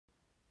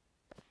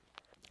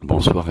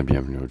Bonsoir et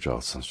bienvenue au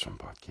Jazz Session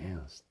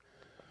Podcast.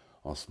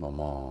 En ce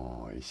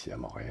moment, ici à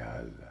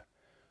Montréal,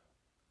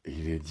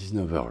 il est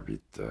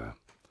 19h08.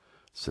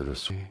 C'est le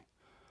soir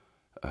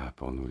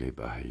pour nous les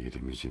Bahïs, les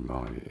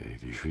musulmans et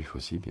les juifs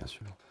aussi, bien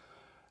sûr.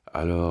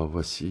 Alors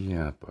voici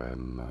un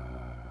poème,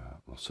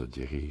 on se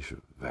dirige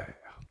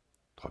vers.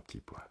 Trois petits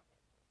points.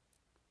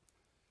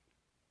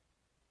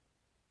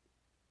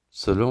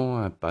 Selon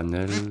un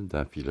panel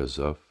d'un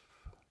philosophe,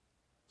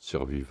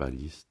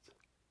 survivaliste,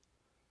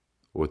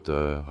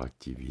 auteur,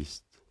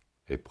 activiste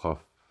et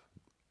prof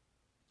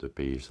de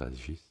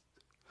paysagiste,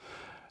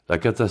 la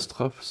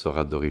catastrophe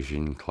sera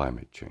d'origine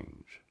climate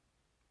change.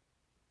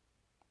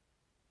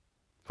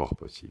 Fort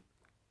possible.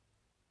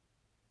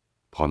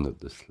 Prends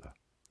note de cela.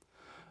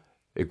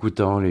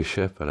 Écoutant les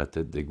chefs à la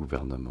tête des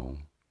gouvernements,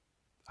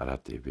 à la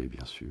TV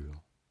bien sûr,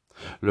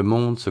 le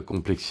monde se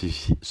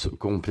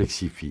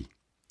complexifie.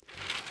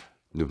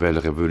 Nouvelle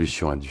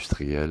révolution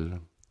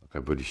industrielle,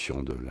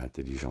 révolution de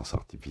l'intelligence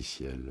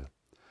artificielle,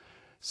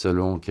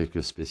 selon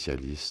quelques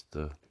spécialistes,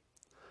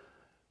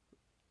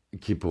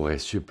 qui pourrait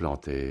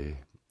supplanter,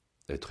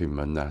 être une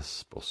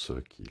menace pour ceux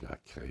qui l'a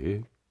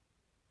créé.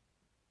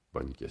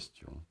 Bonne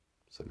question,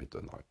 ça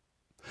m'étonnerait.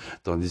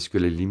 Tandis que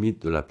les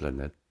limites de la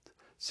planète,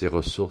 ses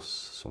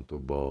ressources sont au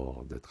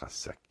bord d'être à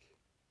sec.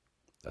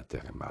 La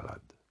Terre est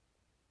malade.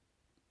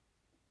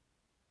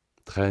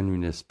 Traîne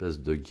une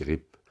espèce de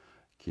grippe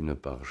qui ne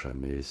part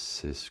jamais.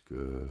 Qu'est-ce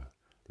que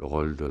le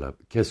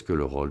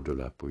rôle de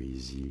la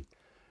poésie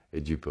et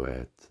du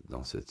poète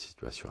dans cette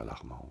situation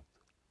alarmante?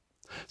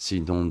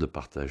 Sinon de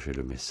partager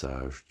le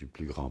message du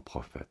plus grand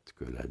prophète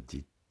que la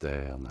dite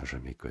terre n'a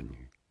jamais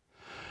connu.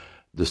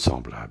 De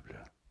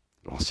semblable,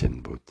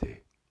 l'ancienne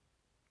beauté.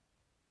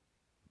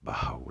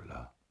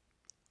 Baha'u'llah,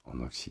 en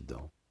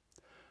Occident,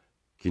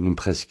 qui nous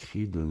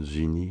prescrit de nous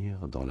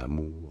unir dans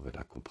l'amour et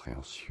la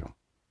compréhension.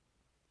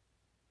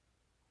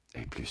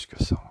 Et plus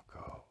que ça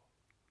encore.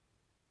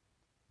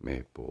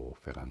 Mais pour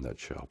faire un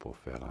nutshell, pour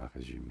faire un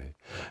résumé,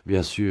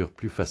 bien sûr,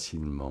 plus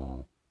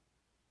facilement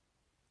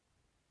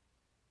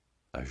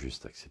à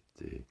juste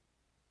accepter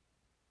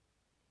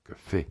que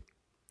fait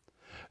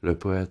le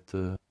poète,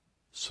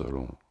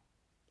 selon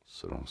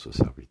ce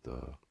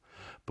serviteur,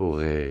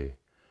 pourrait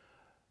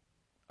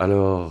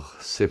alors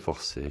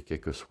s'efforcer, quelle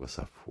que soit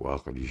sa foi,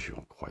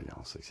 religion,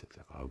 croyance, etc.,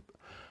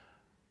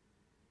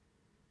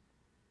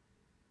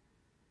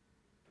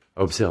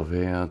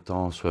 observer un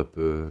tant soit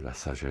peu la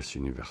sagesse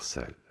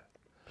universelle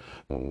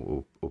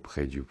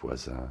auprès du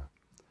voisin,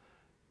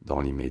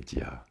 dans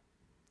l'immédiat,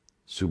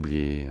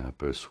 s'oublier un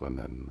peu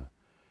soi-même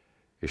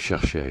et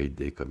chercher à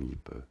aider comme il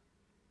peut,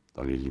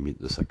 dans les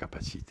limites de sa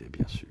capacité,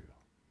 bien sûr.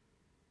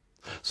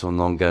 Son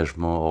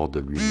engagement hors de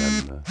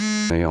lui-même,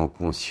 ayant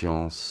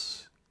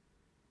conscience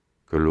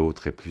que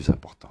l'autre est plus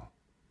important.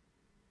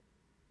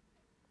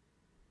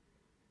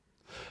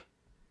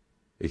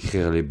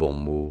 Écrire les bons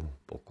mots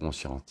pour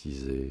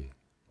conscientiser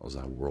dans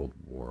un world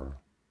war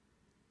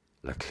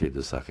la clé de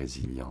sa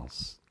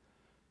résilience,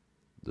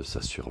 de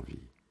sa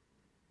survie.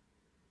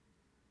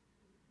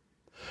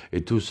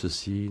 Et tout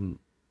ceci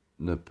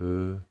ne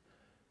peut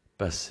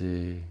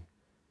passer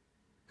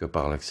que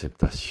par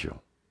l'acceptation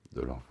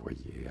de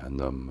l'envoyé, un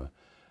homme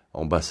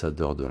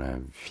ambassadeur de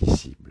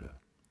l'invisible,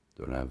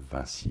 de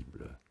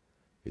l'invincible,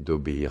 et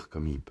d'obéir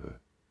comme il peut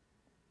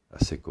à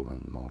ses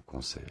commandements,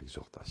 conseils,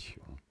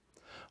 exhortations,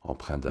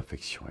 empreints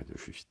d'affection et de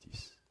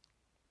justice.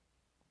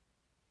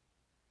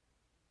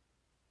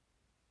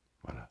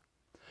 Voilà.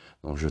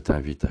 Donc je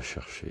t'invite à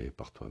chercher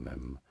par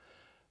toi-même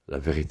la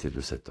vérité de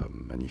cet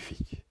homme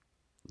magnifique.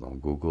 Dans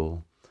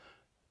Google,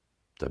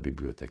 ta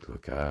bibliothèque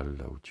locale,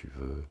 là où tu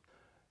veux,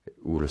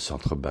 ou le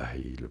centre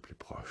Baha'i le plus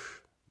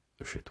proche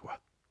de chez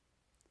toi.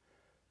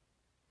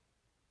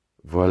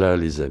 Voilà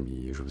les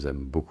amis, je vous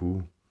aime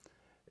beaucoup.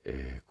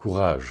 Et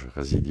courage,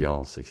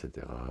 résilience,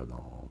 etc.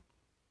 dans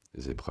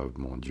les épreuves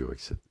mondiaux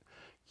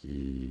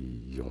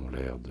qui ont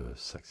l'air de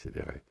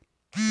s'accélérer.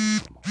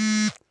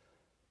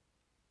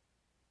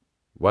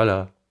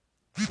 Voilà,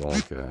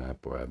 donc un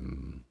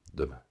poème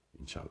demain,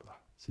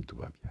 Inch'Allah, si tout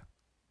va bien.